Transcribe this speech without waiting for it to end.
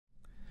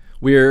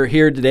We're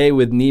here today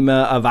with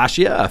Neema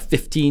Avashia, a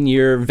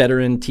 15-year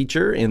veteran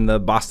teacher in the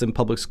Boston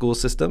public school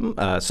system,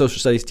 a social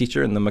studies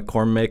teacher in the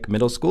McCormack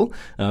Middle School.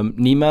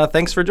 Neema,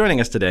 thanks for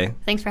joining us today.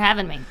 Thanks for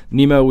having me.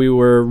 Neema, we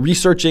were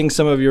researching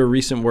some of your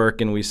recent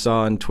work, and we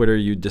saw on Twitter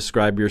you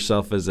describe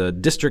yourself as a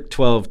District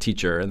 12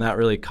 teacher, and that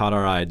really caught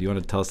our eye. Do you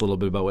want to tell us a little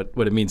bit about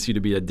what it means to you to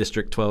be a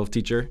District 12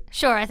 teacher?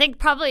 Sure. I think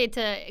probably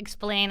to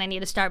explain, I need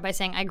to start by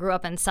saying I grew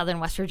up in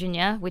southern West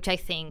Virginia, which I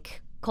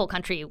think coal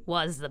country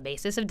was the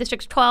basis of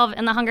District 12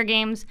 in the Hunger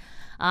Games.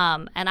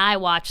 And I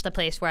watched the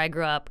place where I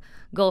grew up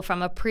go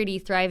from a pretty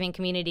thriving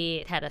community.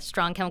 It had a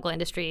strong chemical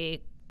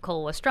industry.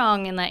 Coal was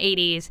strong in the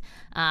 80s,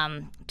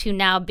 to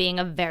now being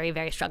a very,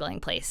 very struggling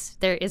place.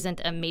 There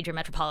isn't a major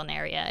metropolitan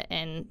area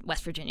in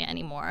West Virginia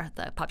anymore.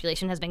 The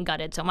population has been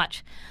gutted so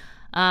much.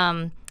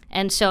 And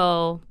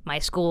so my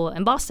school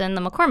in Boston,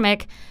 the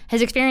McCormack,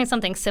 has experienced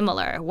something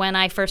similar. When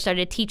I first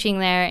started teaching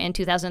there in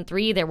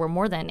 2003, there were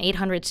more than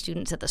 800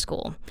 students at the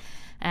school.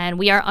 And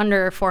we are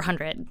under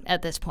 400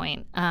 at this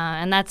point.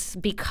 And that's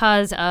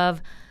because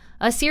of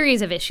a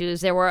series of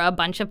issues. There were a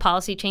bunch of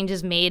policy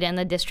changes made in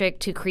the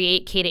district to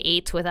create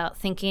K-8s without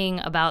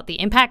thinking about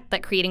the impact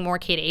that creating more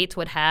K-8s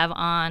would have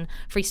on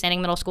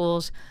freestanding middle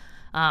schools.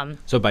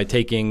 So by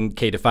taking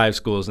K-5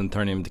 schools and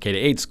turning them to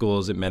K-8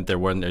 schools, it meant there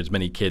weren't as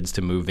many kids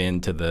to move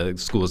into the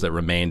schools that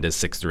remained as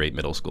 6 through 8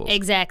 middle schools.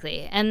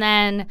 Exactly. And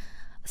then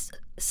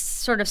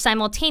sort of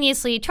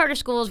simultaneously, charter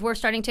schools were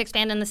starting to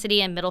expand in the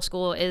city, and middle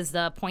school is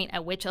the point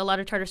at which a lot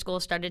of charter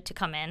schools started to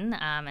come in.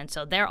 And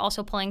so they're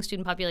also pulling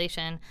student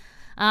population.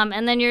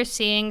 And then you're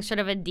seeing sort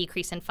of a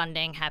decrease in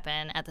funding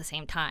happen at the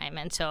same time.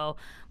 And so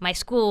my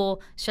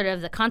school, sort of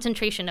the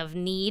concentration of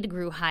need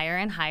grew higher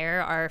and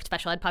higher. Our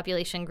special ed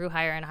population grew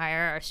higher and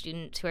higher. Our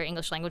students who are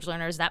English language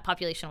learners, that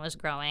population was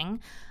growing.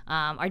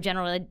 Our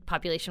general ed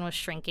population was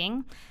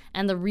shrinking.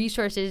 And the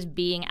resources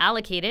being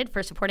allocated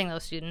for supporting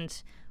those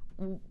students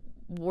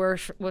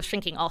was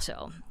shrinking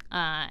also.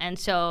 And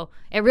so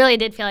it really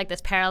did feel like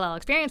this parallel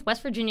experience.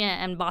 West Virginia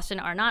and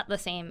Boston are not the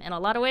same in a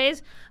lot of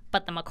ways,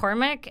 but the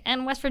McCormack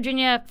and West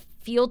Virginia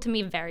feel to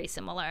me very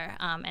similar,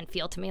 and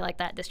feel to me like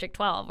that District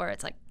 12, where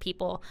it's like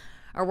people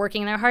are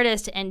working their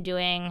hardest and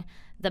doing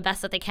the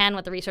best that they can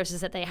with the resources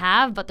that they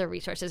have, but the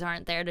resources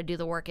aren't there to do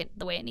the work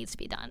the way it needs to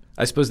be done.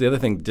 I suppose the other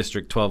thing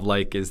District 12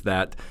 like is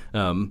that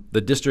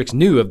the districts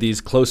knew of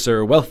these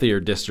closer, wealthier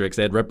districts.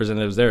 They had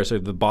representatives there. So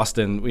the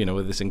Boston,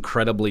 with this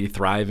incredibly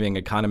thriving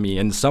economy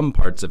in some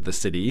parts of the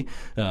city,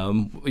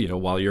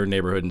 while your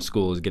neighborhood and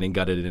school is getting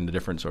gutted in a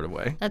different sort of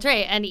way. That's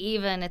right. And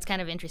even, it's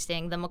kind of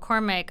interesting, the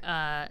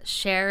McCormack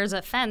shares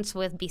a fence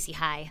with BC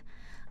High.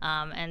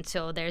 And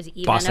so there's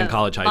even Boston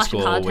College High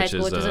School, which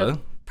is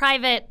a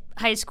private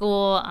high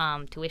school.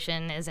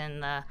 Tuition is in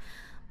the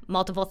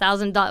multiple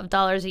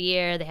 $1,000s a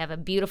year. They have a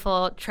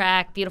beautiful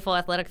track, beautiful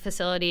athletic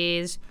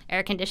facilities,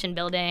 air-conditioned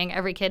building.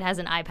 Every kid has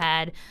an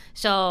iPad.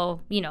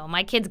 So,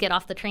 my kids get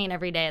off the train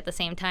every day at the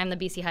same time the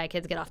BC High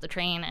kids get off the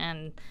train,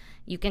 and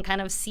you can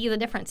kind of see the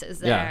differences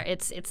there. Yeah.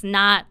 It's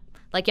not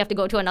like you have to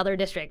go to another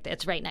district.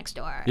 It's right next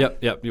door.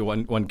 Yep.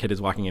 One kid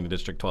is walking into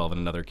District 12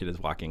 and another kid is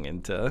walking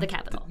into the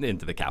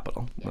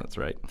capital. Yeah. That's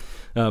right.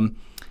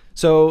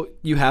 So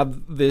you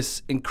have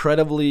this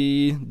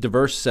incredibly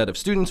diverse set of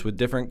students with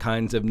different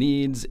kinds of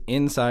needs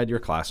inside your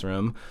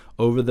classroom.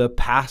 Over the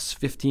past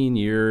 15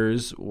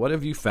 years, what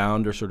have you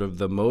found are sort of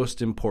the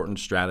most important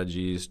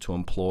strategies to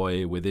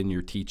employ within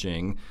your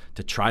teaching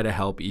to try to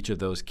help each of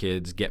those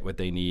kids get what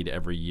they need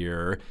every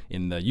year?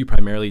 You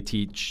primarily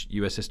teach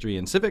U.S. history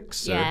and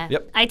civics? Yeah,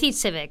 Yep. I teach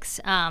civics.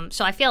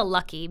 So I feel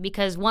lucky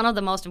because one of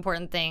the most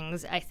important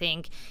things, I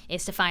think,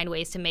 is to find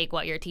ways to make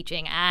what you're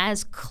teaching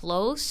as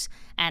close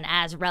and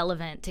as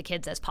relevant to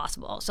kids as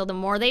possible. So the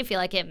more they feel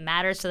like it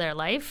matters to their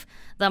life,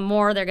 the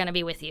more they're going to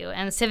be with you.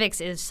 And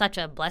civics is such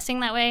a blessing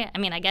that way. I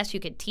mean, I guess you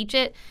could teach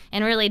it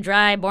in a really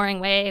dry, boring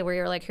way where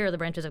you're like, here are the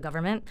branches of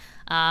government.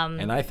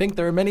 And I think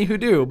there are many who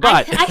do,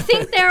 but I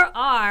think there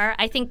are.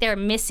 I think they're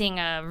missing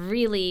a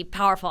really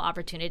powerful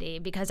opportunity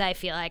because I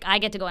feel like I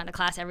get to go into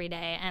class every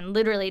day and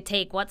literally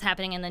take what's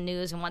happening in the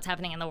news and what's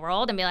happening in the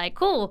world and be like,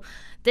 cool,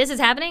 this is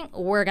happening.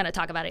 We're going to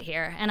talk about it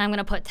here. And I'm going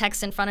to put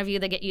text in front of you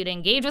that get you to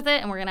engage with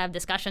it, and we're going to have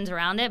discussions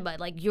around it. But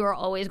like, you're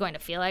always going to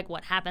feel like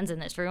what happens in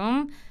this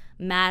room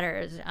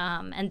matters.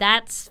 And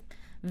that's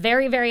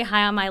very, very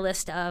high on my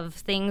list of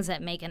things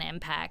that make an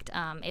impact.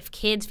 If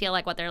kids feel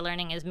like what they're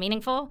learning is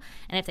meaningful,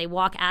 and if they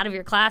walk out of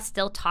your class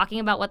still talking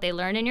about what they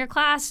learned in your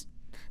class,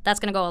 that's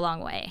going to go a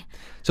long way.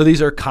 So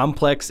these are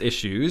complex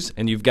issues,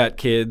 and you've got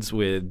kids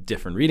with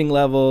different reading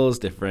levels,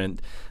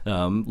 different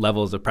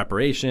levels of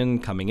preparation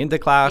coming into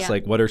class. Yeah.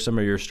 Like, what are some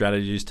of your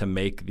strategies to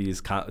make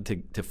these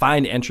to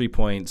find entry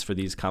points for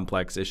these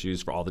complex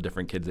issues for all the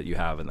different kids that you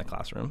have in the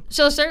classroom?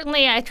 So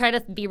certainly I try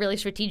to be really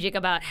strategic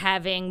about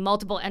having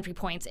multiple entry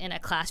points in a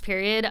class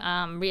period,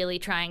 really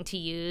trying to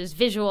use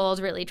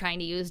visuals, really trying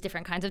to use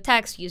different kinds of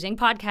text, using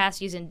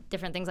podcasts, using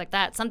different things like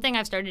that. Something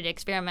I've started to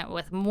experiment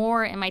with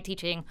more in my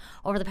teaching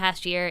over the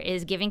past year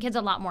is giving kids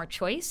a lot more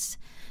choice.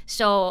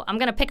 So I'm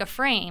going to pick a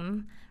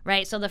frame,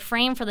 right? So the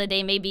frame for the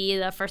day may be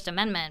the First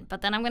Amendment,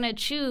 but then I'm going to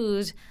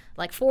choose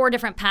like 4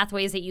 different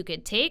pathways that you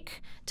could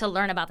take to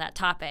learn about that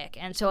topic.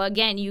 And so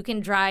again, you can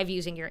drive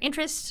using your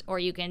interests, or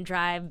you can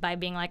drive by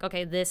being like,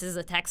 okay, this is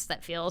a text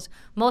that feels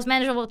most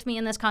manageable to me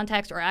in this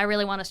context, or I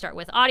really want to start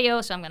with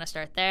audio, so I'm going to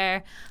start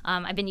there.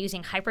 I've been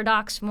using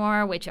hyperdocs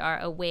more, which are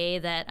a way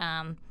that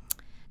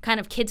kind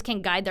of kids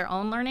can guide their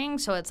own learning.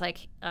 So it's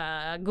like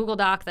a Google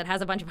Doc that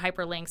has a bunch of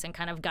hyperlinks and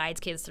kind of guides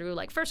kids through,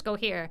 like, first go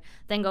here,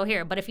 then go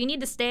here. But if you need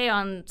to stay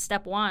on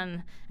step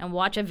 1 and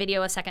watch a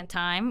video a second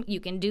time, you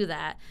can do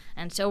that.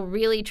 And so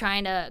really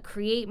trying to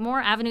create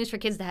more avenues for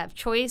kids to have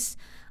choice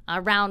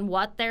around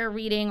what they're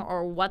reading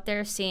or what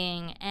they're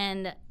seeing,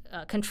 and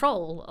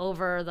control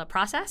over the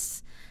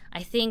process,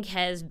 I think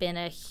has been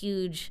a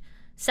huge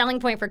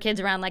selling point for kids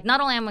around, like, not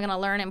only am I going to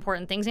learn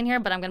important things in here,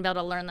 but I'm going to be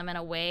able to learn them in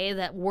a way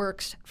that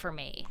works for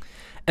me.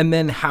 And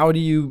then how do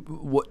you,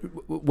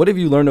 what have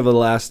you learned over the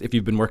last, if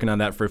you've been working on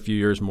that for a few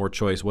years, more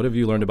choice, what have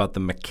you learned about the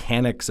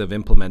mechanics of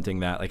implementing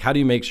that? Like, how do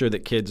you make sure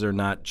that kids are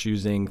not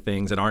choosing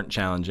things that aren't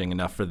challenging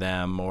enough for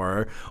them,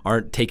 or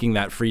aren't taking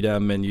that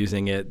freedom and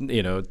using it,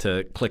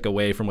 to click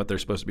away from what they're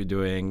supposed to be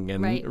doing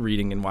and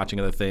reading and watching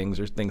other things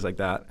or things like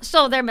that?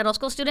 So they're middle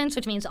school students,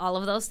 which means all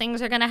of those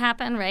things are going to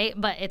happen, right?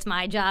 But it's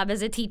my job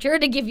as a teacher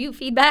to give you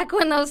feedback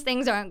when those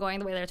things aren't going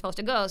the way they're supposed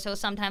to go. So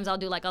sometimes I'll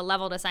do like a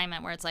leveled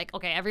assignment where it's like,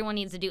 okay, everyone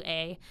needs to do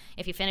A.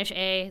 If you finish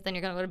A, then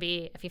you're going to go to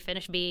B. If you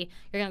finish B,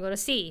 you're going to go to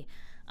C.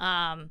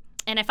 And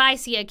if I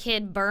see a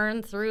kid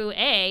burn through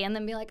A and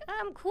then be like,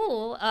 I'm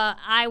cool,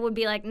 I would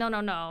be like,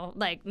 no.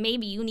 Like,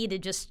 maybe you need to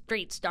just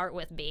straight start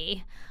with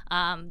B.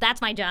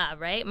 That's my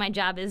job, right? My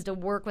job is to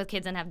work with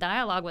kids and have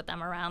dialogue with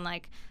them around,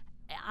 like,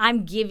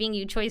 I'm giving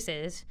you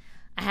choices.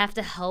 I have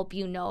to help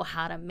you know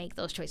how to make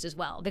those choices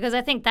well. Because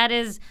I think that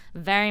is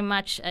very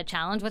much a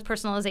challenge with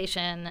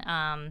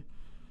personalization.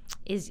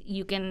 Is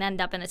you can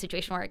end up in a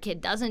situation where a kid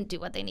doesn't do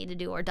what they need to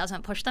do or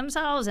doesn't push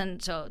themselves, and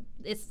so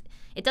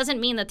it doesn't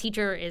mean the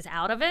teacher is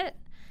out of it.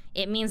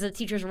 It means the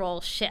teacher's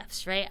role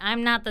shifts, right?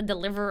 I'm not the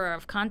deliverer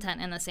of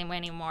content in the same way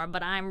anymore,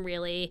 but I'm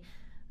really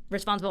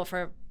responsible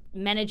for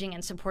managing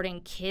and supporting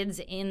kids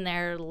in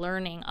their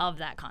learning of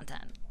that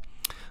content.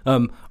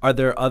 Are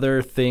there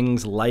other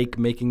things like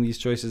making these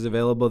choices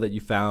available that you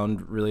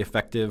found really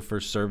effective for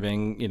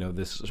serving,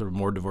 this sort of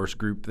more diverse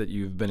group that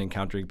you've been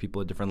encountering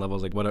people at different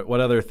levels? Like, what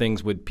other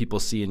things would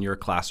people see in your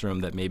classroom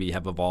that maybe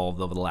have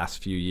evolved over the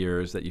last few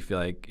years that you feel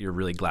like you're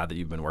really glad that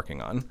you've been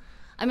working on?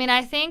 I mean,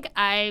 I think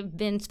I've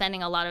been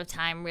spending a lot of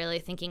time really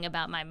thinking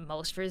about my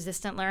most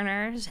resistant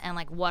learners and,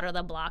 like, what are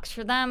the blocks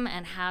for them,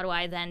 and how do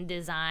I then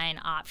design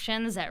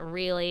options that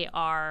really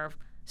are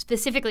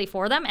specifically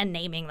for them and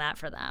naming that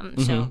for them.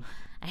 Mm-hmm. So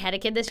I had a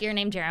kid this year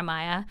named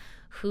Jeremiah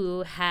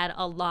who had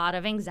a lot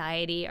of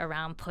anxiety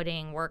around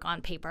putting work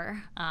on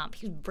paper.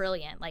 He's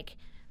brilliant, like,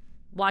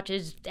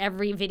 watches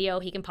every video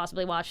he can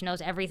possibly watch,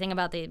 knows everything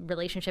about the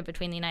relationship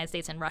between the United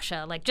States and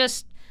Russia. Like,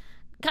 just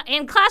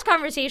in class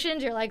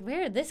conversations, you're like,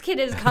 where this kid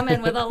is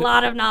coming with a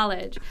lot of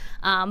knowledge.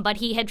 But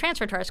he had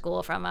transferred to our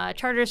school from a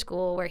charter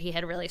school where he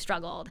had really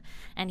struggled.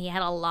 And he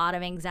had a lot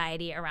of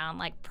anxiety around,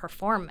 like,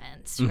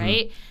 performance,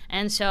 right?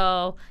 And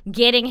so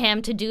getting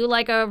him to do,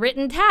 like, a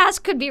written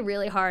task could be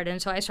really hard.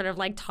 And so I sort of,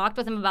 like, talked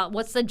with him about,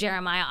 what's the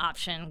Jeremiah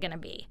option going to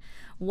be?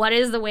 What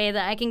is the way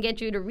that I can get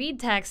you to read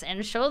text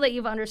and show that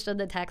you've understood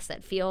the text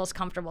that feels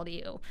comfortable to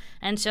you?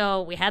 And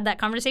so we had that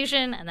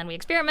conversation, and then we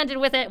experimented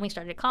with it, and we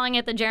started calling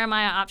it the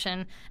Jeremiah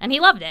option, and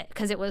he loved it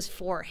because it was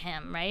for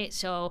him, right?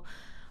 So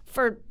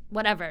for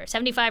whatever,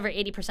 75 or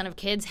 80% of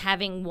kids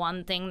having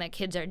one thing that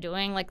kids are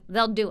doing, like,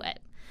 they'll do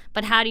it.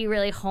 But how do you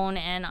really hone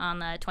in on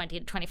the 20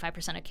 to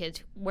 25% of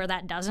kids where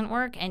that doesn't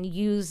work, and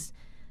use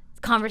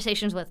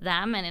conversations with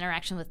them and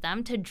interaction with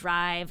them to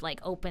drive, like,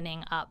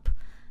 opening up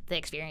the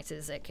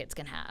experiences that kids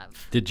can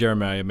have. Did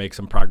Jeremiah make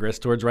some progress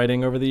towards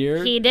writing over the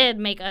years? He did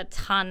make a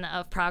ton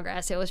of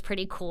progress. It was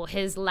pretty cool.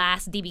 His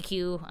last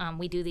DBQ,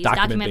 we do these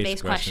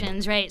document-based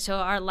questions, right? So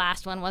our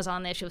last one was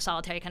on the issue of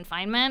solitary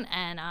confinement,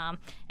 and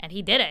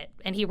he did it.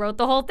 And he wrote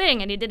the whole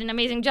thing, and he did an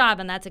amazing job.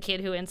 And that's a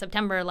kid who in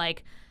September,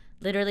 like,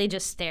 literally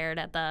just stared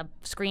at the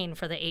screen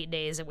for the 8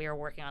 days that we were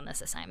working on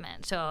this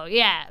assignment. So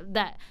yeah,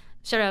 that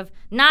sort of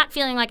not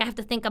feeling like I have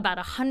to think about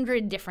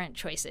 100 different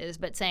choices,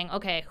 but saying,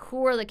 okay,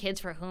 who are the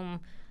kids for whom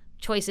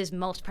choice is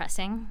most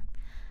pressing,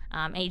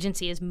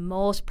 agency is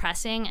most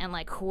pressing, and,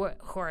 like, who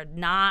are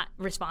not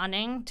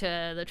responding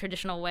to the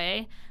traditional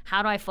way?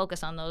 How do I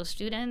focus on those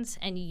students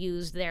and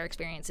use their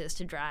experiences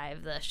to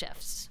drive the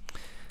shifts?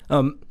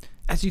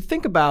 As you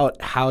think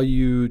about how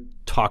you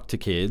talk to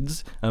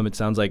kids, it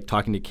sounds like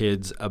talking to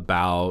kids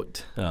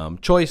about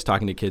choice,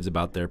 talking to kids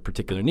about their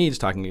particular needs,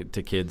 talking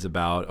to kids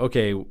about,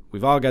 okay,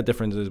 we've all got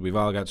differences, we've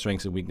all got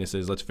strengths and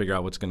weaknesses, let's figure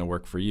out what's going to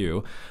work for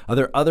you. Are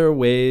there other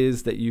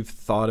ways that you've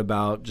thought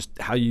about just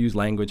how you use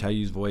language, how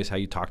you use voice, how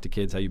you talk to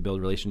kids, how you build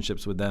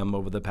relationships with them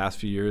over the past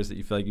few years that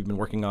you feel like you've been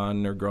working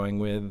on or growing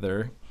with?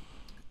 Or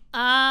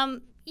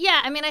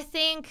yeah, I mean, I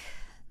think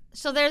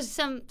so there's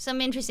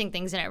some interesting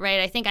things in it, right?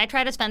 I think I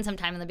try to spend some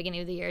time in the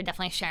beginning of the year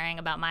definitely sharing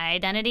about my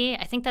identity.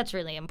 I think that's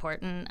really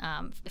important.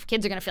 If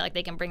kids are going to feel like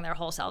they can bring their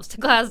whole selves to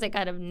class, they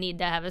kind of need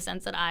to have a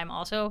sense that I'm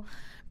also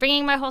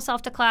bringing my whole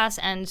self to class.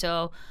 And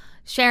so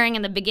sharing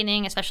in the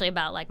beginning, especially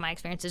about like my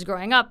experiences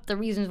growing up, the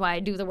reasons why I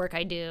do the work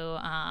I do,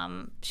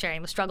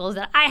 sharing the struggles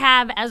that I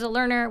have as a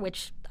learner,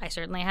 which I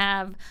certainly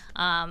have,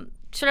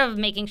 sort of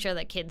making sure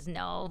that kids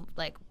know,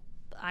 like,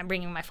 I'm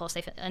bringing my full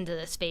self into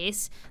this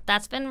space.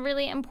 That's been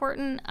really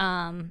important.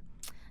 And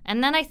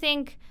then I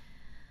think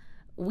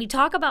we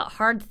talk about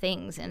hard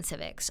things in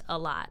civics a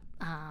lot.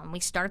 We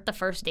start the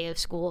first day of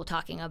school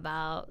talking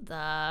about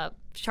the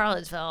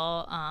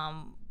Charlottesville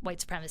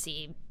white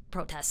supremacy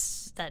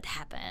protests that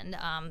happened.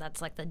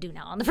 That's like the do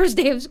now on the first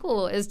day of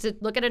school, is to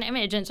look at an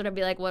image and sort of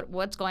be like,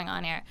 what's going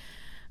on here?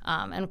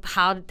 And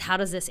how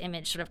does this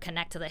image sort of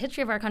connect to the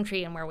history of our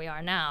country and where we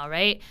are now,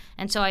 right?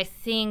 And so I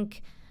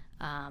think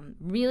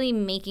really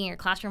making your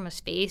classroom a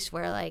space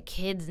where like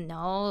kids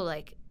know,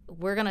 like,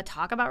 we're going to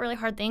talk about really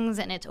hard things,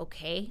 and it's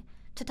okay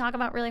to talk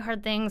about really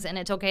hard things, and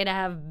it's okay to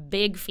have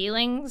big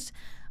feelings,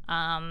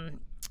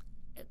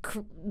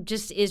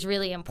 just is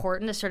really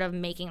important to sort of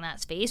making that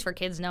space where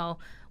kids know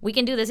we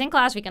can do this in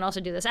class, we can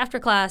also do this after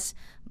class,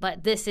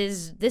 but this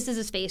is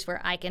a space where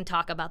I can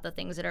talk about the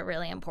things that are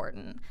really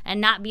important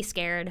and not be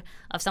scared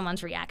of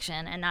someone's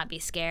reaction and not be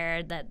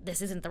scared that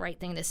this isn't the right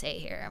thing to say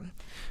here.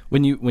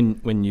 When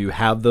you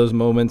have those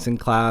moments in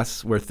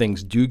class where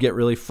things do get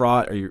really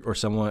fraught, or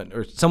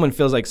someone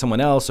feels like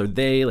someone else, or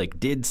they like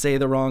did say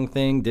the wrong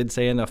thing, did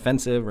say an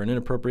offensive or an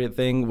inappropriate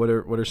thing, what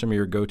are some of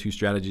your go-to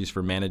strategies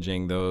for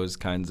managing those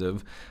kinds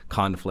of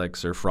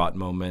conflicts or fraught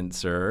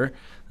moments, or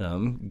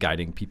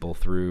guiding people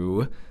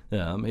through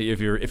if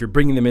you're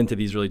bringing them into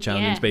these really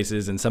challenging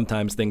spaces and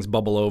sometimes things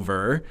bubble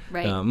over,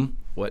 right.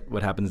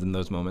 What happens in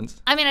those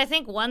moments? I mean, I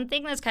think one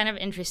thing that's kind of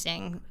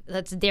interesting,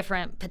 that's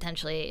different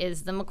potentially,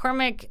 is the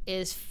McCormack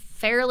is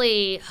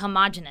fairly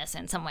homogenous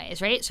in some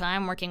ways, right? So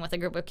I'm working with a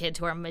group of kids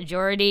who are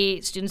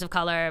majority students of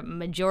color,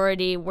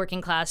 majority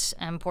working class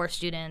and poor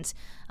students,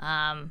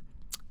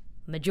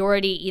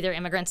 majority either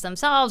immigrants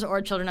themselves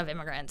or children of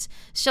immigrants.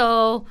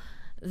 So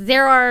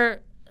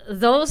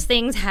those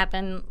things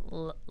happen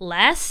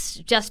less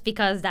just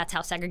because that's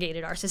how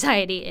segregated our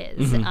society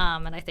is.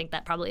 Mm-hmm. And I think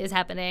that probably is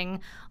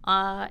happening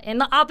in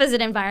the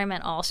opposite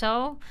environment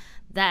also,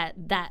 that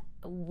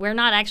we're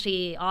not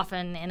actually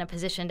often in a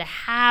position to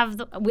have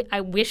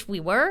I wish we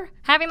were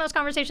having those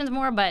conversations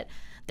more, but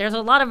there's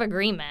a lot of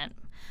agreement,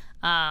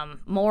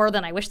 more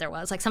than I wish there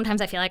was. Like,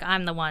 sometimes I feel like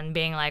I'm the one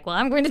being like, well,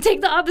 I'm going to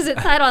take the opposite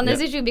side on this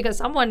issue because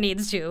someone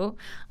needs to.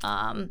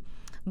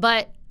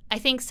 But I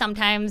think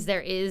sometimes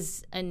there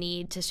is a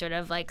need to sort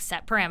of like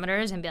set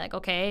parameters and be like,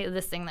 okay,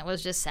 this thing that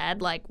was just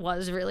said like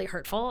was really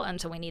hurtful,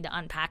 and so we need to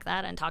unpack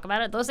that and talk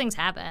about it. Those things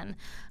happen.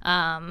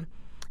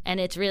 And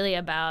it's really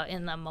about,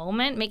 in the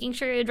moment, making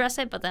sure you address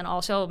it, but then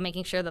also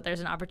making sure that there's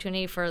an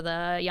opportunity for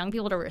the young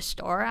people to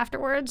restore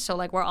afterwards. So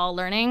like, we're all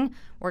learning,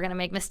 we're going to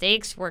make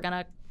mistakes, we're going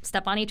to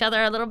step on each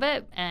other a little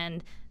bit,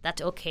 and that's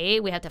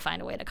okay. We have to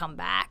find a way to come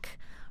back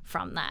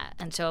from that.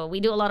 And so we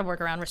do a lot of work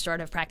around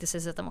restorative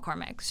practices at the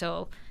McCormack.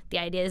 So the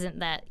idea isn't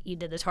that you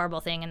did this horrible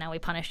thing and now we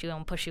punish you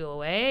and push you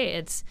away.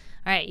 It's,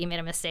 all right, you made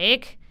a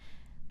mistake.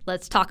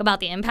 Let's talk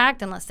about the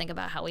impact, and let's think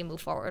about how we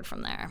move forward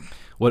from there.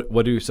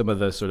 What do some of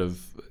the sort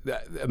of,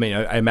 I mean,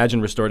 I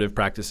imagine restorative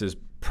practices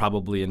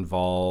probably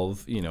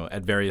involve,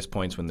 at various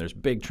points when there's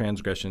big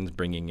transgressions,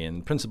 bringing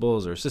in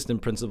principals or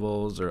assistant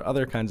principals or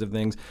other kinds of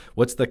things.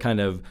 What's the kind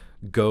of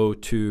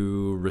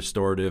go-to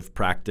restorative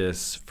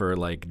practice for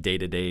like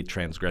day-to-day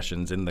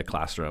transgressions in the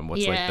classroom?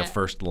 What's like the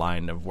first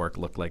line of work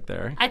look like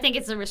there? I think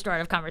it's a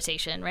restorative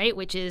conversation, right?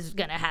 Which is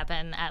going to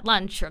happen at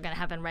lunch or going to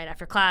happen right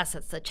after class.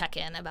 It's the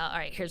check-in about, all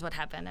right, here's what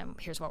happened and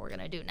here's what we're going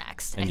to do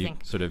next. And I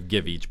think sort of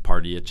give each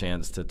party a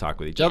chance to talk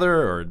with each other,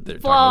 or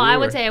I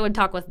would say I would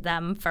talk with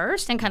them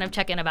first and kind of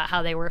check in about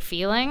how they were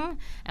feeling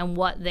and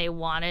what they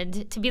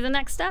wanted to be the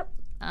next step.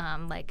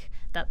 Like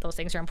that, those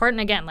things are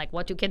important. Again, like,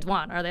 what do kids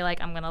want? Are they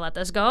like, I'm going to let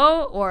this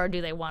go, or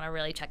do they want to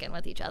really check in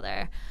with each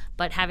other?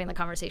 But having the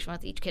conversation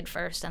with each kid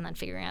first, and then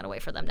figuring out a way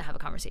for them to have a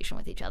conversation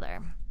with each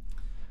other.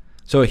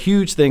 So a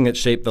huge thing that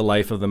shaped the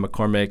life of the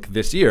McCormack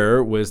this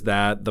year was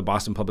that the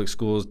Boston Public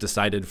Schools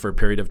decided for a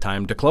period of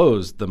time to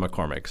close the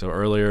McCormack. So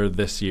earlier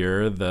this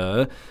year,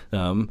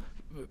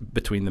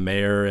 between the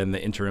mayor and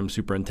the interim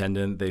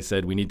superintendent, they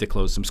said we need to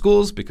close some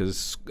schools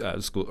because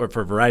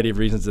for a variety of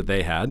reasons that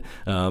they had.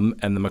 And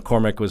the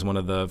McCormack was one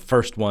of the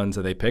first ones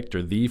that they picked,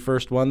 or the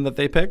first one that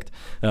they picked.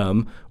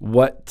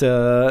 What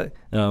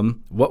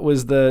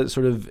was the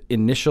sort of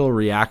initial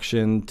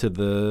reaction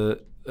to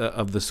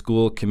of the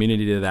school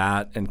community to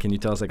that? And can you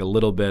tell us like a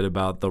little bit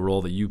about the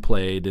role that you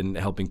played in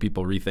helping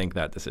people rethink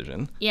that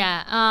decision?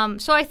 Yeah.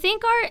 So I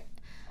think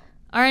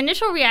our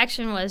initial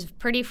reaction was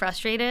pretty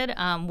frustrated.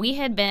 We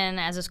had been,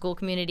 as a school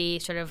community,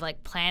 sort of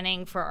like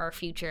planning for our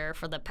future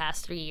for the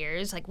past 3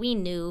 years. Like, we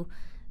knew,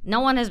 no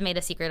one has made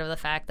a secret of the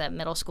fact that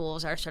middle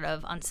schools are sort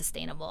of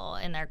unsustainable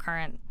in their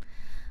current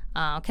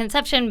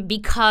conception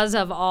because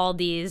of all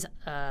these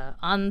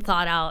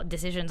unthought out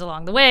decisions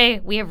along the way.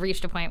 We have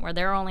reached a point where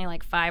there are only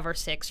like 5 or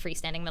 6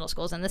 freestanding middle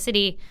schools in the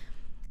city.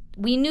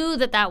 we knew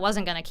that that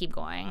wasn't going to keep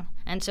going.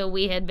 And so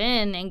we had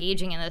been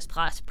engaging in this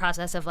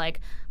process of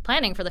like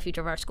planning for the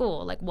future of our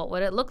school. Like, what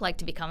would it look like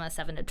to become a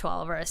 7 to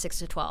 12 or a 6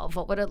 to 12?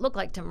 What would it look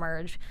like to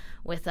merge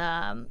with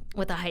a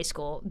high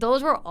school?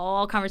 Those were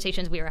all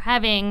conversations we were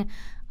having.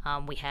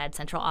 We had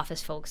central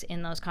office folks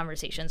in those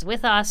conversations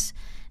with us.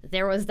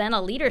 There was then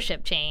a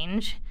leadership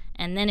change.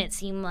 And then it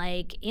seemed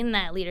like in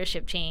that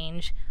leadership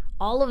change,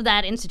 all of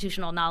that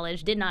institutional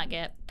knowledge did not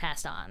get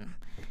passed on.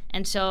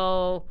 And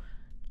so,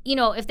 you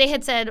know, if they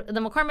had said the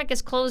McCormack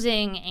is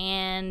closing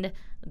and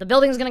the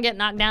building's going to get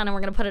knocked down and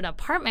we're going to put an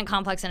apartment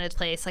complex in its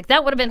place, like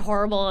that would have been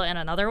horrible in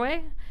another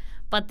way.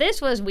 But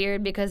this was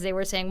weird because they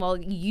were saying, well,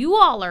 you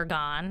all are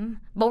gone,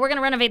 but we're going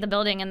to renovate the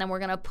building and then we're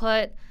going to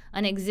put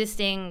an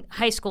existing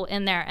high school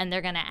in there and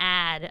they're going to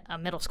add a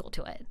middle school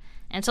to it.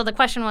 And so the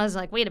question was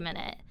like, wait a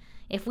minute,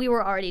 if we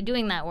were already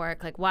doing that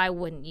work, like why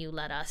wouldn't you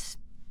let us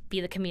be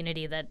the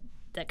community that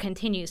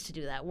continues to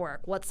do that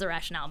work? What's the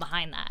rationale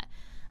behind that?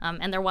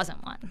 And there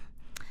wasn't one.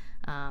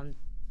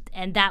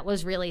 And that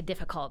was really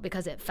difficult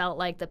because it felt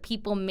like the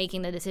people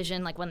making the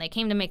decision, like when they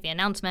came to make the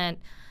announcement,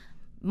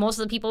 most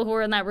of the people who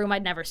were in that room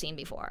I'd never seen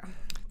before.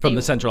 From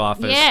the central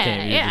office?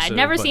 Yeah, I'd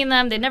never seen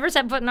them. They'd never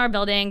set foot in our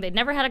building. They'd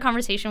never had a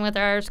conversation with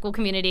our school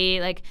community.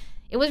 Like,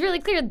 it was really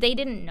clear they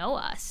didn't know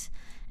us.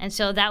 And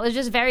so that was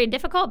just very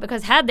difficult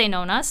because had they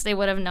known us, they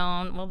would have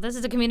known, well, this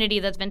is a community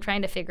that's been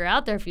trying to figure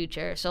out their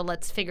future, so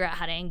let's figure out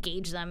how to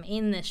engage them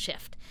in this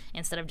shift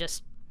instead of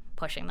just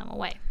pushing them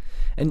away.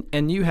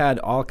 And you had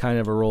all kind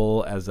of a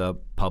role as a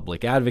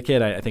public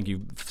advocate. I think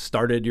you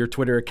started your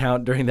Twitter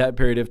account during that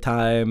period of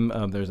time.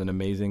 There's an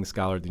amazing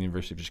scholar at the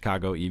University of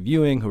Chicago, Eve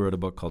Ewing, who wrote a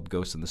book called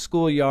Ghosts in the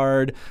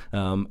Schoolyard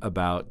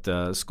about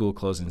school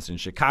closings in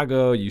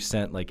Chicago. You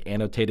sent like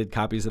annotated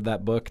copies of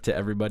that book to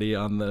everybody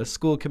on the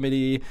school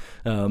committee.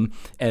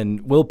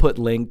 And we'll put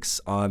links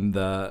on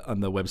the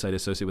website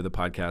associated with the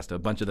podcast, a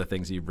bunch of the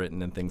things you've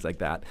written and things like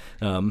that.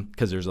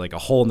 Because there's like a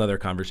whole nother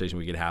conversation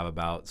we could have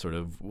about sort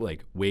of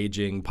like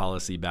waging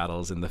policy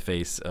battles in the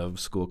face of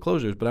school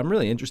closures. But I'm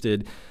really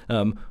interested,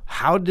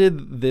 how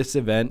did this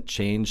event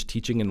change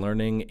teaching and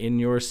learning in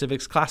your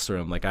civics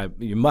classroom? Like,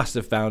 you must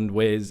have found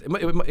ways,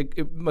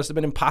 it must have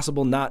been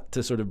impossible not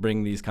to sort of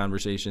bring these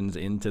conversations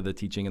into the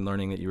teaching and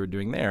learning that you were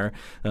doing there.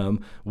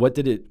 What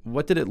did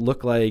it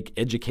look like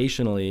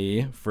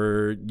educationally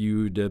for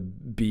you to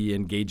be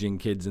engaging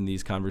kids in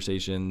these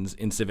conversations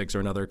in civics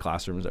or in other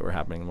classrooms that were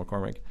happening in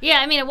McCormack? Yeah,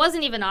 I mean, it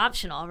wasn't even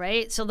optional,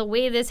 right? So the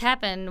way this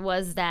happened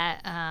was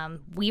that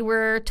we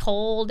were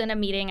told in a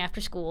meeting after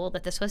school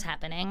that this was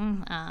happening.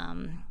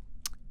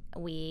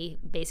 We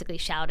basically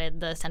shouted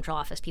the central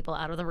office people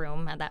out of the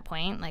room at that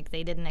point. Like,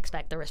 they didn't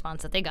expect the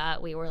response that they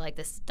got. We were like,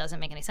 this doesn't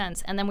make any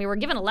sense. And then we were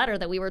given a letter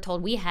that we were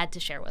told we had to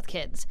share with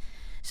kids.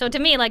 So to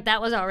me, like,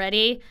 that was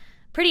already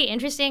pretty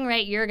interesting,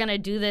 right? You're going to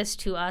do this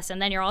to us,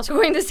 and then you're also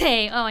going to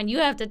say, oh, and you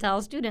have to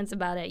tell students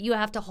about it. You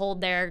have to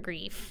hold their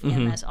grief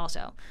in this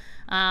also.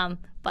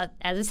 But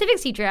as a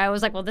civics teacher, I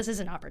was like, well, this is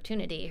an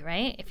opportunity,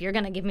 right? If you're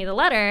going to give me the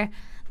letter,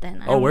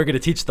 then we're going to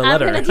teach the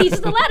letter. I'm going to teach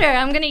the letter.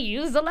 I'm going to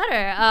use the letter.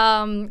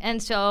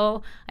 And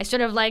so I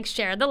sort of like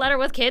shared the letter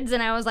with kids,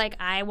 and I was like,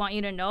 I want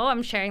you to know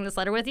I'm sharing this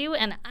letter with you,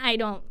 and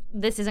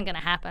this isn't going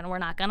to happen. We're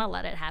not going to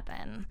let it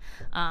happen.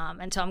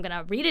 And so I'm going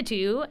to read it to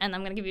you, and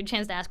I'm going to give you a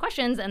chance to ask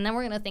questions, and then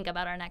we're going to think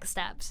about our next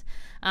steps.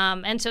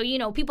 And so, you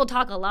know, people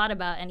talk a lot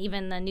about, and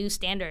even the new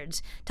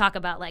standards talk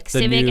about like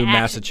the new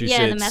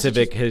Massachusetts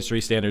civic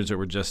history standards that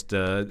were just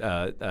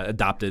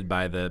adopted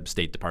by the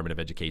State Department of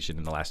Education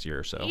in the last year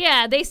or so.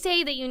 Yeah, they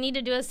say that you need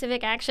to do a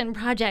civic action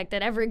project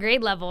at every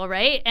grade level,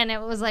 right? And it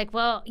was like,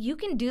 well, you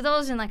can do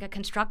those in like a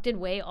constructed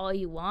way all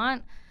you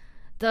want.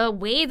 The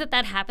way that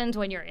happens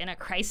when you're in a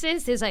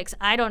crisis is like,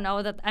 I don't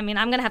know that, I mean,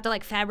 I'm going to have to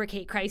like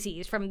fabricate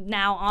crises from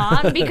now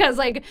on because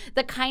like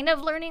the kind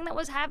of learning that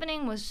was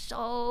happening was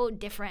so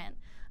different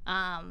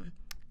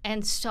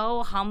and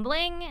so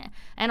humbling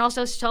and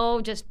also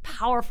so just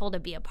powerful to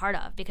be a part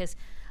of because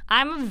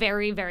I'm a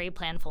very, very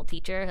planful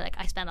teacher. Like,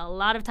 I spend a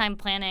lot of time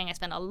planning. I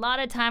spend a lot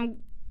of time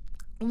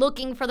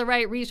looking for the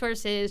right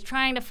resources,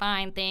 trying to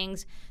find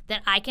things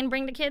that I can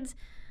bring to kids.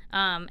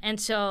 And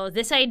so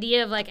this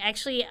idea of like,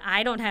 actually,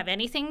 I don't have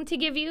anything to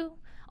give you.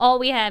 All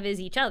we have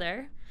is each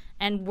other.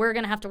 And we're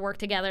going to have to work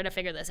together to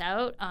figure this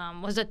out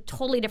was a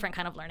totally different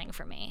kind of learning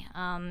for me.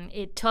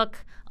 It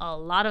took a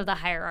lot of the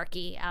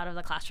hierarchy out of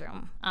the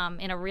classroom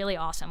in a really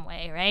awesome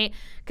way, right?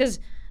 Because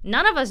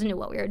none of us knew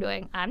what we were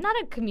doing. I'm not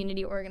a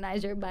community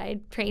organizer by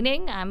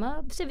training. I'm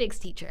a civics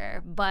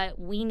teacher, but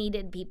we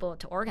needed people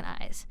to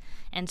organize.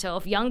 And so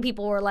if young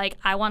people were like,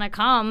 I want to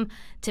come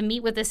to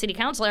meet with the city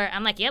councilor,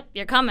 I'm like, yep,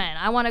 you're coming.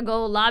 I want to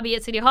go lobby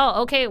at City Hall.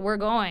 Okay, we're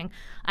going.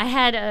 I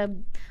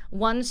had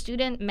one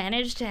student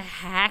managed to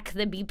hack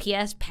the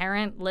BPS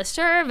parent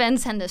listserv and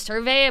send a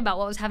survey about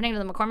what was happening to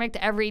the McCormack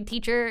to every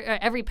teacher, or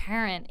every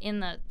parent in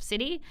the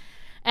city.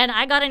 And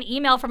I got an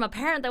email from a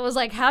parent that was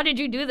like, how did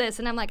you do this?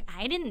 And I'm like,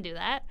 I didn't do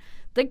that.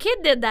 The kid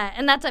did that.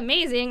 And that's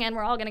amazing. And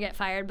we're all going to get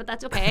fired, but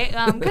that's okay.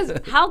 Because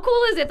how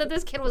cool is it that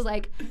this kid was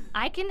like,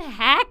 I can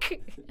hack.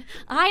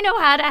 I know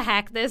how to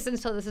hack this. And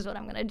so this is what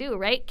I'm going to do,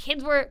 right?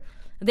 Kids were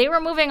they were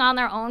moving on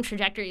their own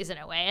trajectories in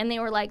a way, and they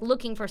were like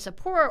looking for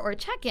support or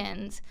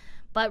check-ins.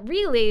 But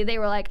really, they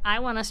were like, I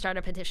want to start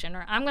a petition,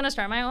 or I'm going to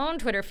start my own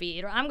Twitter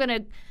feed, or I'm going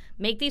to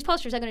make these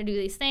posters, I'm going to do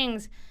these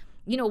things.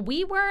 You know,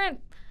 we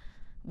weren't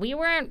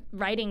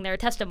writing their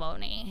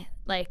testimony.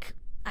 Like,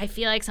 I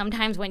feel like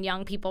sometimes when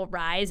young people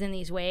rise in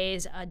these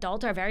ways,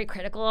 adults are very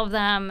critical of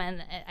them.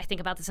 And I think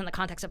about this in the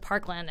context of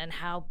Parkland and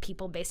how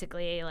people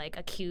basically like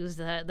accuse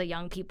the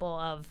young people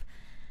of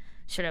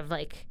sort of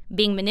like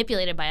being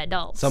manipulated by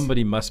adults.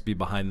 Somebody must be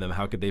behind them.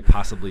 How could they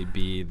possibly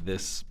be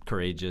this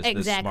courageous,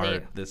 this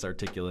smart, this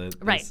articulate?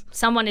 Right.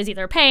 Someone is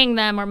either paying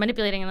them or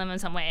manipulating them in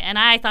some way. And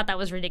I thought that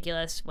was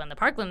ridiculous when the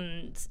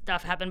Parkland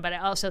stuff happened. But I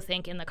also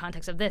think in the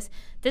context of this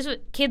was,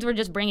 kids were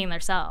just bringing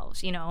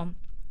themselves, you know.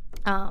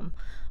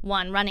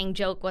 One running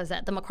joke was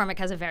that the McCormack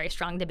has a very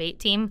strong debate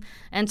team.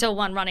 And so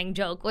one running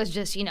joke was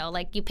just, you know,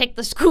 like you pick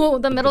the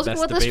middle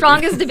school with the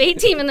strongest debate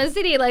team in the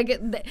city. Like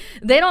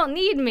they don't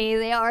need me.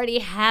 They already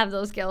have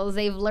those skills.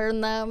 They've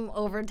learned them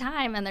over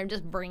time, and they're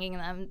just bringing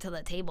them to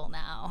the table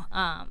now.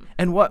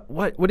 And what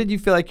did you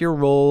feel like your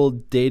role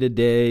day to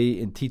day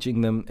in teaching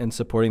them and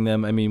supporting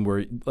them? I mean, were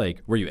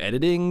you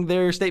editing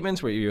their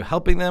statements? Were you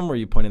helping them? Were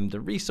you pointing them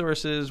to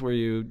resources? Were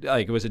you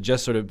was it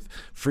just sort of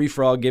free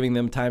for all, giving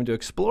them time to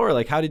explore?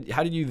 Like how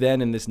did you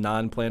then, in this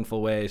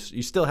non-planful way,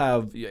 you still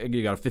have,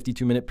 you got a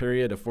 52-minute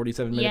period, a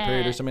 47-minute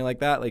period or something like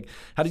that? Like,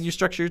 how did you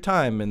structure your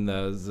time in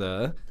those?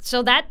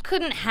 So that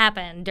couldn't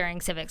happen during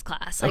civics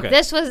class. Like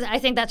this was, I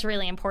think that's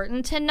really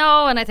important to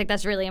know, and I think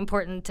that's really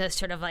important to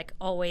sort of like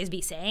always be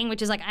saying,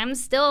 which is like, I'm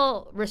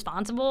still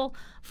responsible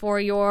for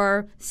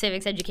your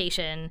civics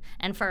education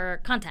and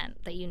for content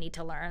that you need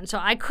to learn. So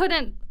I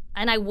couldn't,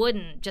 and I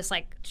wouldn't just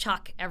like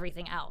chuck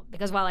everything out,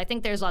 because while I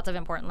think there's lots of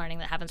important learning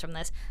that happens from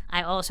this,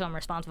 I also am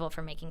responsible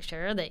for making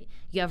sure that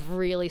you have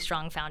really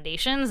strong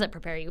foundations that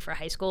prepare you for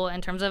high school in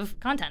terms of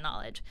content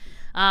knowledge.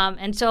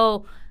 And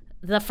so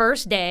the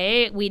first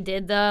day we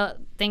did the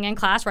thing in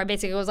class where I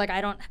basically was like,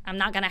 I'm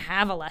not going to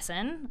have a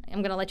lesson.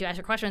 I'm going to let you ask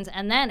your questions.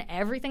 And then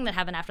everything that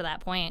happened after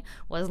that point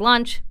was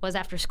lunch, was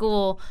after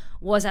school,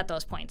 was at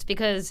those points.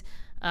 Because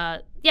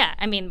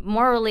I mean,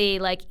 morally,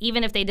 like,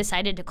 even if they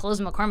decided to close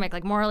McCormack,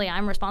 like, morally,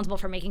 I'm responsible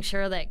for making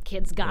sure that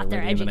kids got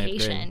their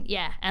education,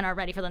 and are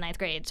ready for the 9th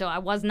grade. So I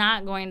was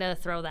not going to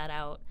throw that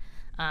out.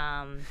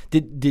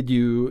 Did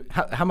you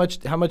how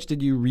much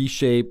did you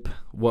reshape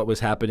what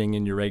was happening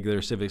in your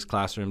regular civics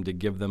classroom to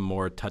give them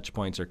more touch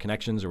points or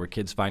connections, or were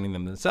kids finding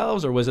them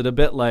themselves, or was it a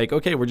bit like,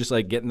 okay, we're just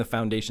like getting the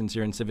foundations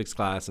here in civics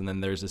class, and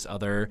then there's this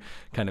other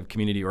kind of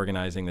community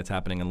organizing that's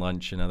happening in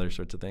lunch and other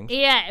sorts of things?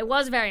 Yeah, it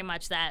was very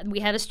much that.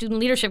 We had a student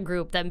leadership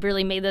group that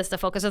really made this the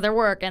focus of their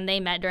work, and they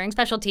met during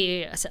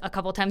specialty a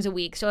couple times a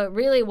week. So it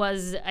really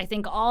was, I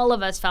think all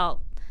of us felt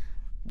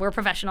we're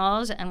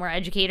professionals and we're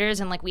educators,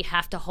 and like we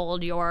have to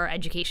hold your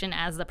education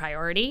as the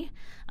priority.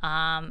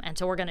 And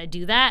so we're going to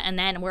do that. And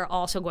then we're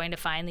also going to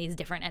find these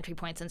different entry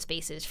points and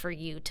spaces for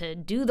you to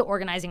do the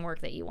organizing work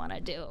that you want to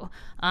do.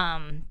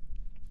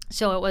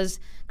 So it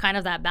was kind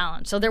of that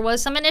balance. So there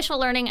was some initial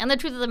learning. And the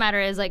truth of the matter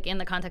is, like, in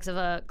the context of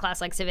a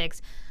class like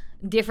civics,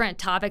 different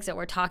topics that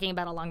we're talking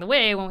about along the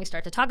way, when we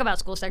start to talk about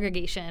school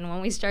segregation,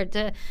 when we start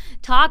to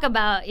talk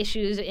about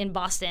issues in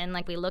Boston,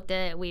 like we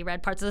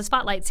read parts of the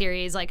Spotlight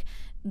series, like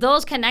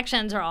those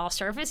connections are all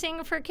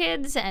surfacing for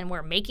kids, and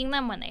we're making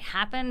them when they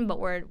happen, but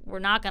we're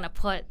not going to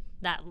put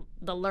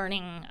the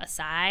learning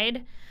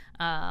aside,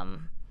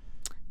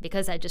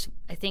 because I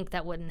think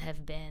that wouldn't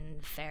have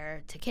been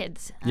fair to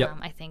kids.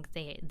 I think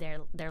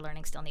their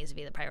learning still needs to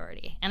be the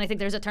priority. And I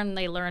think there's a turn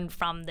they learned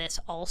from this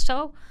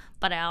also,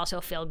 but I also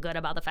feel good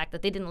about the fact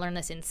that they didn't learn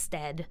this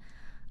instead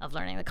of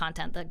learning the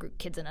content that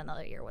kids in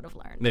another year would have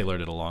learned. They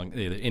learned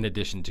it in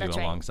addition to,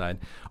 alongside.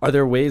 Are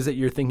there ways that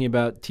you're thinking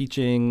about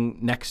teaching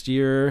next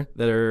year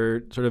that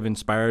are sort of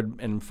inspired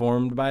and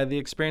informed by the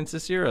experience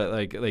this year?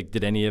 Like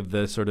did any of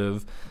the sort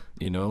of,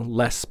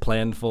 less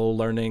planful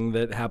learning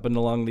that happened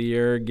along the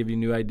year give you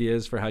new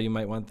ideas for how you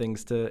might want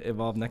things to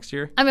evolve next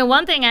year? I mean,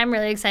 one thing I'm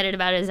really excited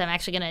about is I'm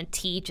actually going to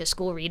teach a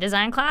school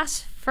redesign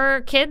class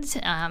for kids.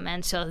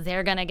 And so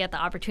they're going to get the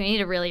opportunity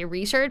to really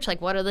research,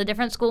 like, what are the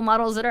different school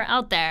models that are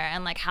out there?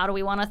 And, like, how do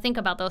we want to think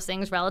about those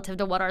things relative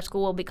to what our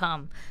school will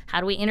become?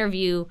 How do we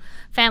interview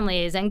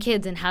families and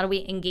kids? And how do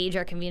we engage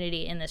our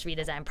community in this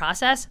redesign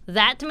process?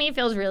 That, to me,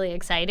 feels really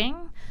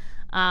exciting.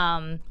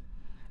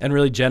 And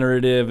really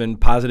generative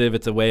and positive.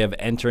 It's a way of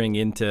entering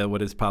into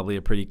what is probably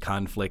a pretty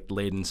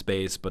conflict-laden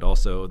space, but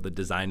also the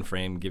design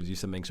frame gives you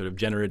something sort of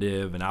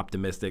generative and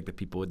optimistic that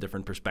people with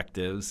different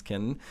perspectives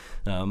can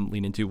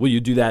lean into. Will you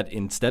do that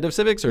instead of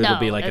civics, or it'll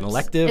be like an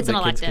elective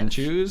that kids can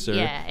choose? Or?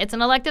 Yeah, it's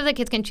an elective that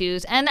kids can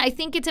choose. And I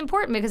think it's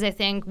important because I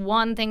think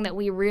one thing that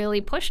we really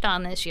pushed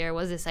on this year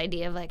was this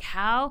idea of, like,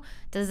 how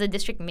does the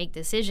district make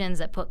decisions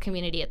that put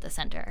community at the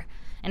center?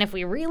 And if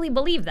we really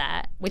believe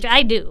that, which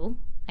I do,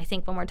 I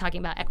think when we're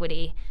talking about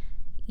equity,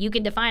 you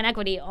can define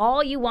equity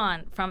all you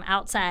want from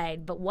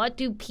outside, but what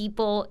do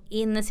people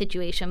in the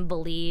situation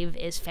believe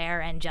is fair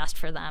and just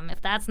for them?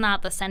 If that's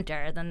not the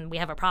center, then we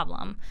have a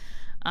problem.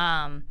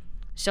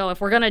 So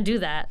if we're going to do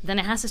that, then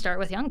it has to start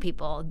with young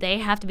people. They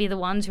have to be the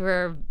ones who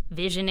are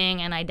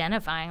visioning and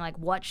identifying, like,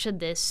 what should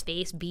this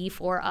space be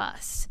for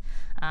us?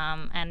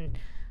 And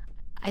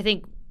I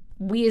think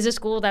we as a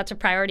school, that's a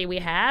priority we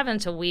have.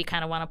 And so we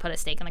kind of want to put a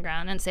stake in the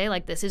ground and say,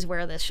 like, this is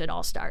where this should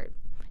all start.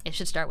 It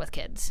should start with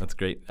kids. That's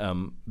great.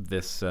 I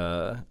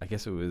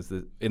guess it was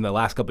in the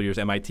last couple of years,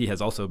 MIT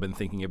has also been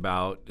thinking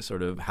about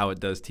sort of how it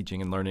does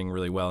teaching and learning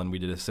really well. And we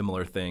did a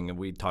similar thing.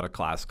 We taught a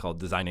class called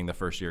Designing the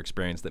First Year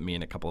Experience that me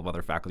and a couple of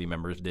other faculty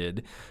members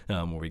did,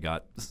 where we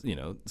got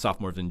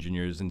sophomores and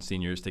juniors and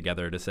seniors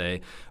together to say,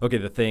 okay,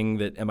 the thing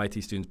that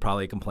MIT students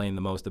probably complain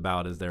the most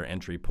about is their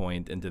entry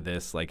point into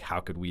this. Like,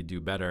 how could we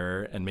do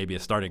better? And maybe a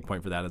starting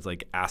point for that is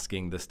like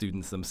asking the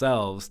students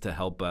themselves to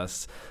help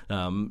us,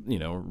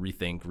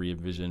 rethink,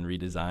 re-envision,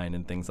 redesign,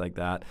 and things like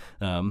that.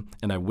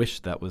 And I wish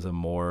that was a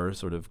more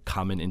sort of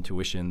common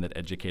intuition that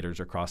educators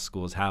across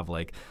schools have.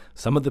 Like,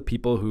 some of the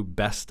people who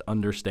best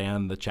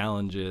understand the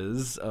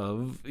challenges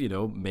of,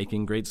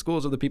 making great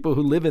schools are the people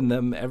who live in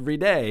them every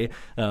day.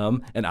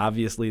 And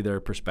obviously there are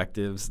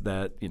perspectives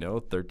that,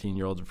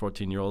 13-year-olds or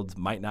 14-year-olds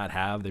might not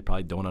have. They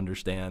probably don't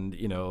understand,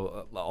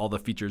 all the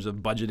features of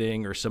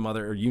budgeting or some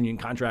other, or union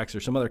contracts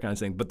or some other kind of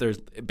thing. But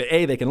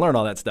A, they can learn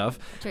all that stuff.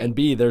 Right. And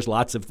B, there's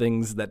lots of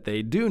things that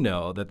they do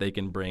know that they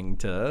can bring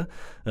to,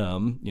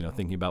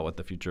 thinking about what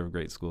the future of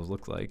great schools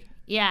looks like.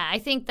 Yeah, I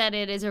think that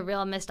it is a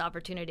real missed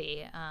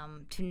opportunity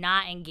to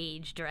not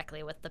engage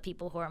directly with the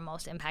people who are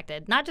most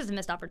impacted. Not just a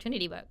missed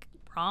opportunity, but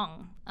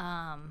wrong.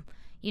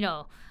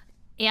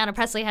 Ayanna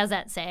Pressley has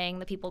that saying,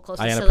 the people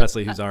closest to Ayanna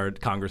Pressley, who's our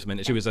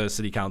congressman. She was a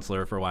city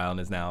councilor for a while and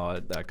is now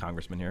a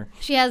congressman here.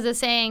 She has this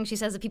saying, she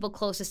says the people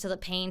closest to the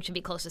pain should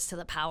be closest to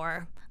the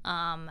power.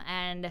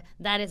 And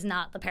that is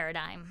not the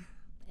paradigm.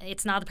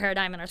 It's not the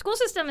paradigm in our school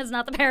system. It's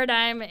not the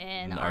paradigm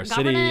in our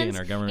city, in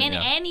our government. In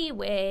any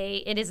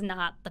way, it is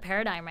not the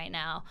paradigm right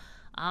now.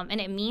 And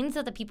it means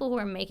that the people who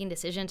are making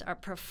decisions are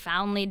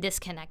profoundly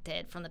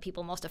disconnected from the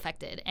people most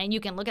affected. And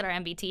you can look at our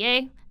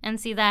MBTA and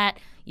see that.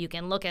 You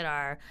can look at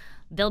our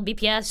Build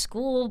BPS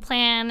school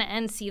plan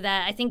and see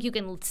that. I think you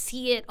can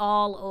see it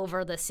all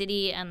over the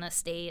city and the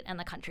state and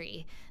the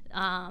country.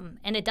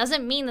 And it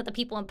doesn't mean that the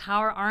people in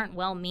power aren't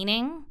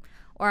well-meaning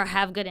or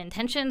have good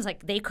intentions.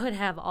 Like, they could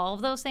have all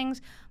of those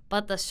things,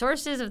 but the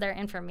sources of their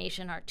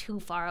information are too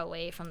far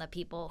away from the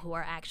people who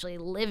are actually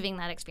living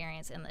that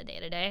experience in the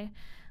day-to-day.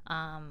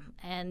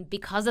 And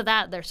because of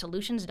that, their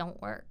solutions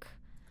don't work,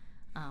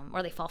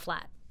 or they fall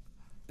flat.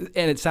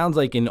 And it sounds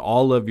like in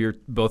all of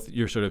both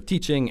your sort of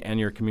teaching and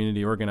your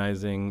community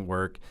organizing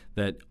work,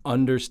 that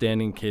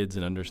understanding kids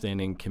and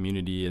understanding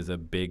community is a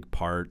big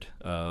part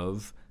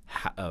of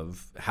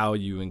how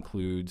you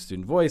include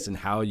student voice and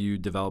how you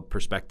develop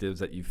perspectives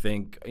that you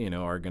think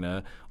are going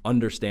to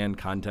understand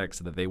context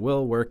so that they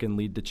will work and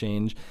lead to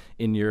change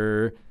in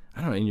your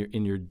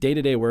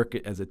day-to-day work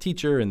as a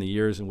teacher in the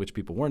years in which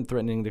people weren't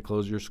threatening to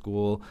close your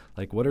school.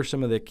 Like, what are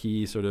some of the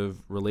key sort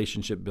of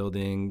relationship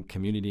building,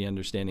 community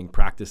understanding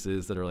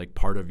practices that are like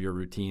part of your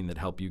routine that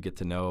help you get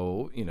to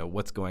know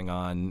what's going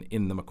on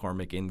in the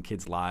McCormack, in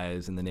kids'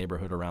 lives, in the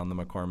neighborhood around the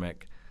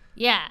McCormack?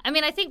 Yeah, I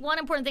mean, I think one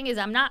important thing is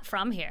I'm not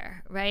from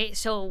here, right?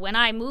 So when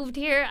I moved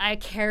here, I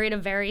carried a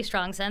very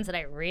strong sense that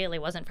I really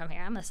wasn't from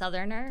here. I'm a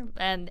Southerner,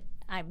 and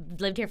I've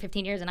lived here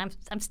 15 years, and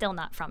I'm still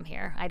not from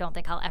here. I don't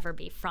think I'll ever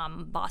be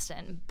from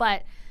Boston.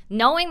 But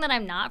knowing that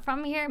I'm not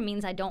from here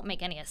means I don't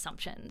make any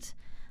assumptions.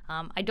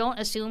 I don't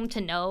assume to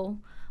know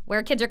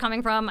where kids are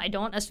coming from. I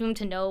don't assume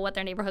to know what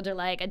their neighborhoods are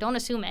like. I don't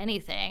assume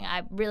anything.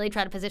 I really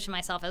try to position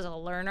myself as a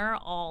learner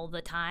all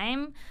the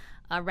time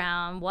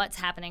around what's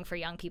happening for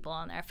young people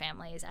and their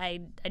families. I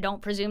don't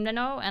presume to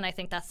know, and I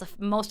think that's the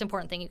most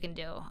important thing you can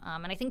do.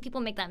 And I think people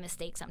make that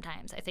mistake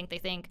sometimes. I think they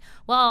think,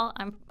 well,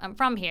 I'm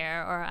from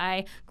here, or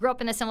I grew up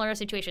in a similar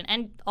situation.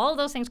 And all of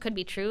those things could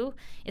be true.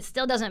 It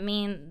still doesn't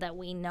mean that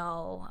we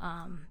know.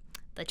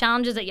 The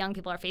challenges that young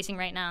people are facing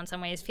right now in some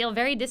ways feel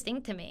very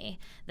distinct to me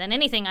than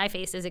anything I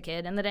faced as a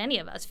kid and that any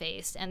of us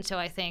faced. And so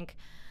I think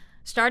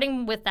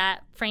starting with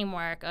that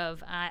framework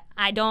of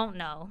I don't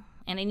know,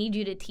 and I need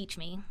you to teach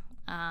me,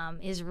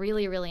 is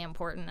really, really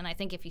important. And I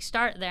think if you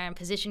start there and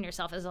position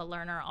yourself as a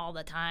learner all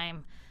the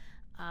time,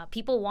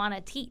 people want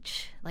to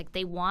teach. Like,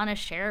 they want to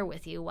share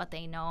with you what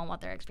they know and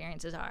what their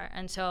experiences are.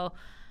 And so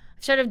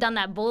I've sort of done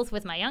that both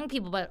with my young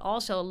people, but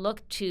also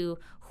look to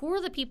who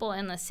are the people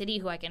in the city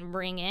who I can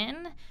bring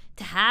in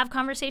to have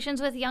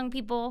conversations with young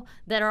people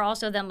that are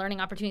also then learning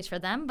opportunities for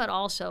them, but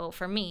also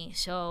for me.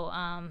 So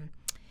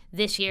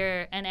this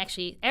year, and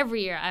actually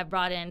every year, I've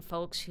brought in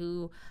folks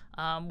who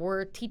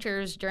were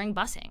teachers during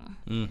busing,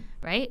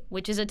 right?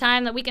 Which is a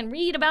time that we can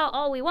read about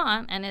all we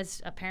want and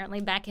is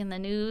apparently back in the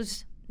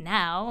news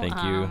now.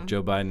 Thank you,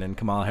 Joe Biden and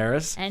Kamala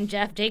Harris. And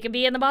Jeff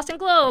Jacoby in the Boston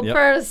Globe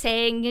for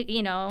saying,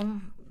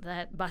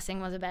 that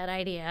busing was a bad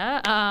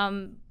idea.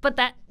 But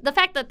the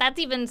fact that that's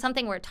even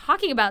something we're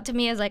talking about to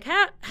me is like,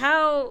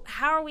 how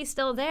are we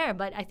still there?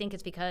 But I think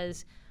it's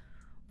because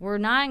we're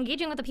not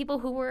engaging with the people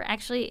who were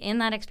actually in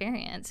that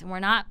experience, and we're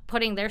not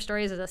putting their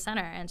stories as a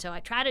center. And so I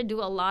try to do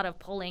a lot of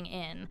pulling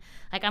in.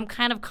 Like, I'm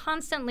kind of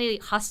constantly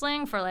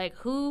hustling for, like,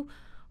 who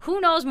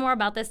knows more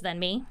about this than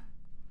me,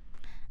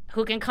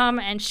 who can come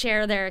and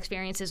share their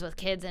experiences with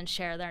kids and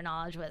share their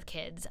knowledge with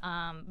kids,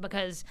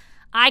 because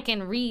I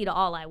can read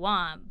all I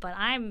want, but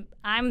I'm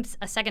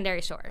a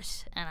secondary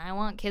source, and I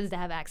want kids to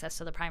have access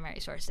to the primary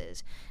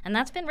sources. And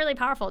that's been really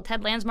powerful.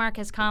 Ted Landsmark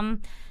has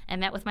come and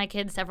met with my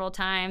kids several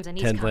times. And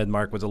Ted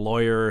Landsmark was a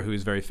lawyer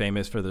who's very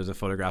famous for, there's a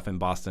photograph in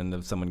Boston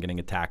of someone getting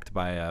attacked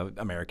by an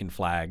American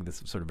flag,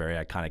 this sort of very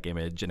iconic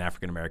image, an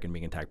African-American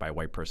being attacked by a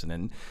white person.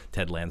 And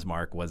Ted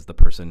Landsmark was the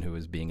person who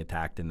was being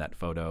attacked in that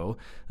photo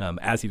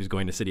as he was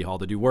going to City Hall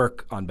to do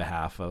work on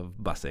behalf of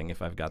busing,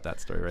 if I've got that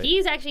story right.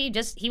 He's actually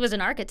he was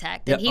an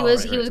architect, and he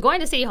was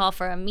going to City Hall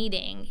for a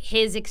meeting.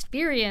 His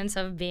experience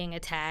of being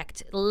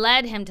attacked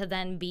led him to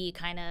then be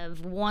kind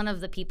of one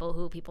of the people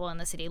who people in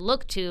the city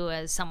look to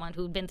as someone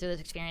who'd been through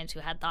this experience,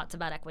 who had thoughts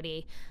about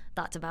equity,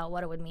 thoughts about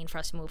what it would mean for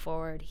us to move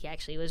forward. He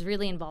actually was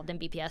really involved in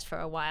BPS for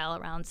a while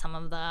around some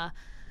of the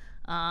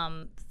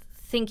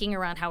thinking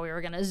around how we were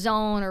going to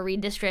zone or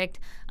redistrict.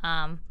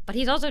 But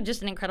he's also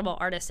just an incredible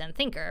artist and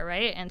thinker,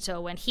 right? And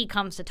so when he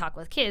comes to talk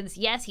with kids,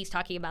 yes, he's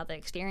talking about the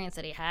experience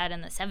that he had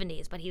in the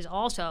 70s, but he's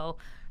also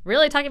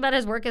really talking about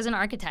his work as an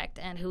architect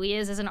and who he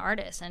is as an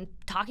artist and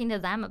talking to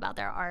them about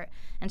their art.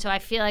 And so I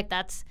feel like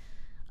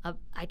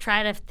I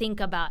try to think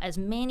about as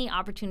many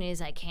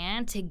opportunities as I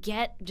can to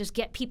get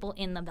people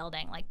in the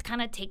building, like kind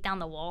of take down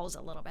the walls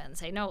a little bit and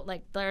say, no,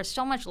 like there's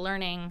so much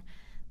learning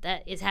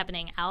that is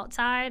happening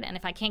outside, and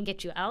if I can't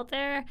get you out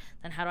there,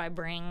 then how do I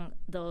bring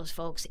those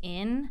folks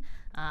in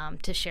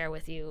to share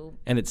with you?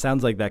 And it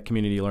sounds like that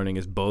community learning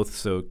is both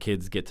so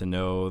kids get to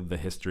know the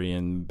history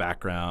and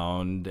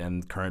background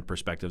and current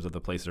perspectives of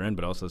the place they're in,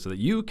 but also so that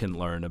you can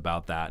learn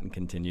about that and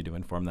continue to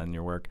inform that in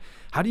your work.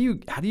 How do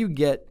you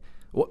get,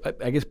 well,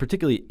 I guess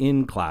particularly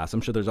in class,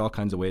 I'm sure there's all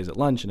kinds of ways at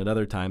lunch and at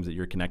other times that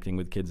you're connecting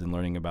with kids and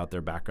learning about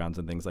their backgrounds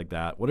and things like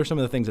that. What are some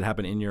of the things that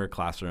happen in your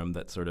classroom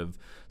that sort of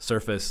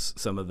surface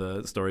some of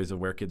the stories of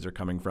where kids are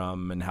coming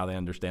from and how they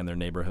understand their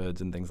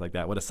neighborhoods and things like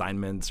that? What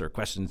assignments or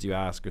questions you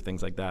ask or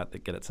things like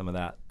that get at some of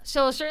that?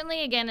 So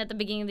certainly, again, at the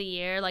beginning of the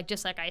year, like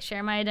just like I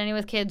share my identity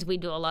with kids, we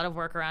do a lot of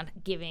work around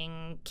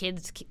giving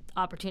kids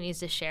opportunities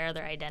to share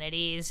their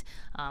identities,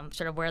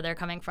 sort of where they're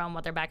coming from,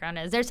 what their background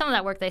is. There's some of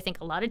that work that I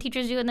think a lot of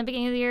teachers do in the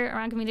beginning of the year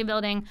around community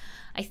building.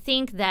 I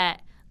think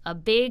that a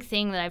big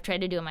thing that I've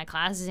tried to do in my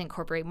class is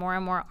incorporate more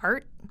and more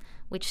art,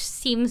 which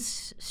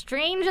seems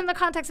strange in the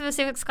context of a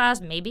civics class,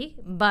 maybe,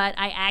 but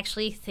I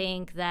actually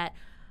think that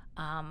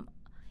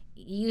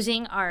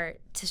using art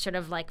to sort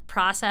of like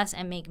process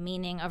and make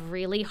meaning of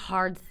really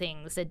hard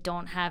things that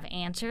don't have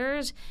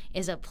answers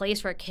is a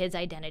place where kids'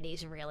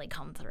 identities really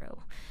come through.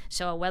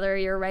 So whether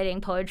you're writing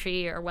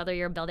poetry or whether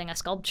you're building a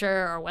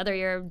sculpture or whether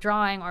you're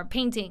drawing or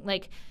painting,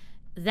 like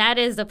that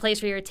is the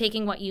place where you're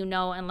taking what you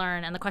know and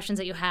learn and the questions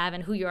that you have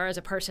and who you are as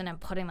a person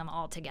and putting them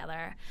all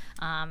together.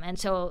 And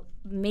so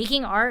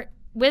making art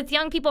with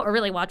young people, or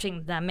really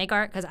watching them make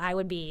art, because I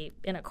would be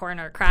in a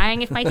corner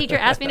crying if my teacher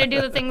asked me to do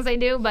the things I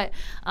do, but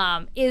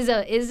is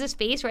a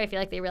space where I feel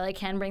like they really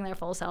can bring their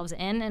full selves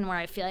in and where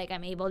I feel like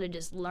I'm able to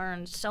just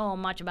learn so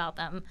much about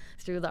them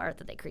through the art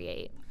that they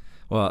create.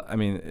 Well, I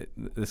mean,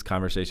 this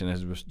conversation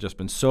has just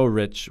been so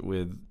rich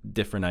with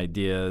different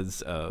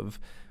ideas of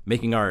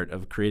making art,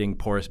 of creating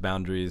porous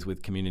boundaries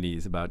with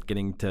communities, about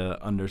getting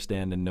to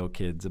understand and know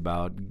kids,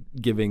 about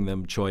giving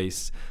them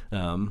choice,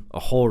 a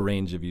whole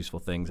range of useful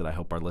things that I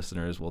hope our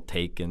listeners will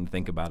take and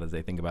think about as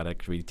they think about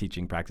equity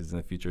teaching practice in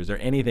the future. Is there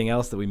anything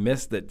else that we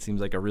missed that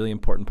seems like a really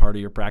important part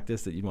of your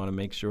practice that you'd want to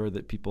make sure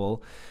that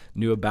people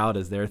knew about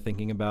as they're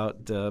thinking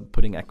about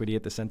putting equity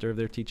at the center of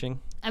their teaching?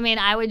 I mean,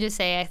 I would just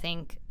say, I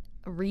think,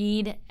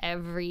 read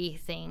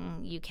everything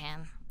you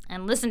can.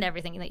 And listen to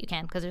everything that you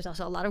can, because there's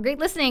also a lot of great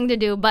listening to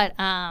do, but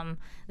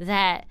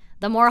that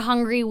the more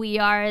hungry we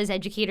are as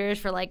educators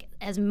for like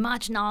as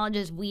much knowledge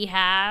as we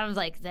have,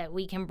 like that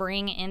we can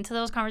bring into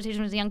those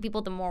conversations with young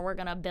people, the more we're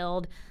going to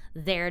build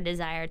their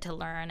desire to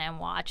learn and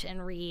watch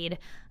and read,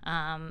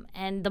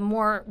 and the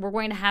more we're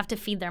going to have to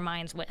feed their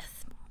minds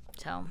with.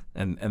 So.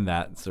 And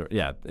that sort,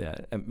 yeah.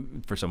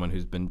 And for someone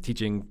who's been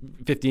teaching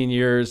 15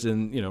 years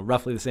in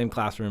roughly the same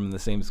classroom in the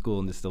same school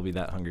and to still be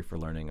that hungry for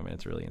learning, I mean,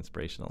 it's really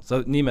inspirational.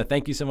 So Neema,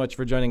 thank you so much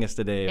for joining us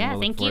today. Yeah, and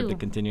we'll look forward to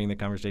continuing the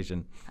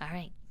conversation. All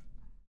right.